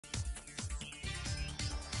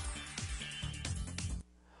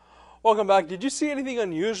Welcome back. Did you see anything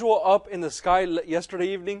unusual up in the sky yesterday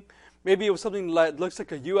evening? Maybe it was something that looks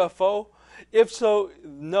like a UFO? If so,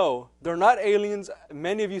 no, they're not aliens.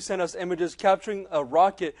 Many of you sent us images capturing a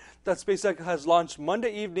rocket that SpaceX has launched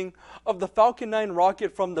Monday evening of the Falcon 9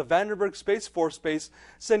 rocket from the Vandenberg Space Force Base,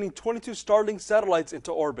 sending 22 Starlink satellites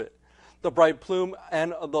into orbit. The bright plume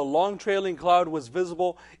and the long trailing cloud was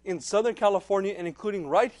visible in Southern California and including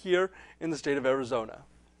right here in the state of Arizona.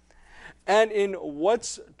 And in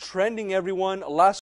what's trending, everyone, last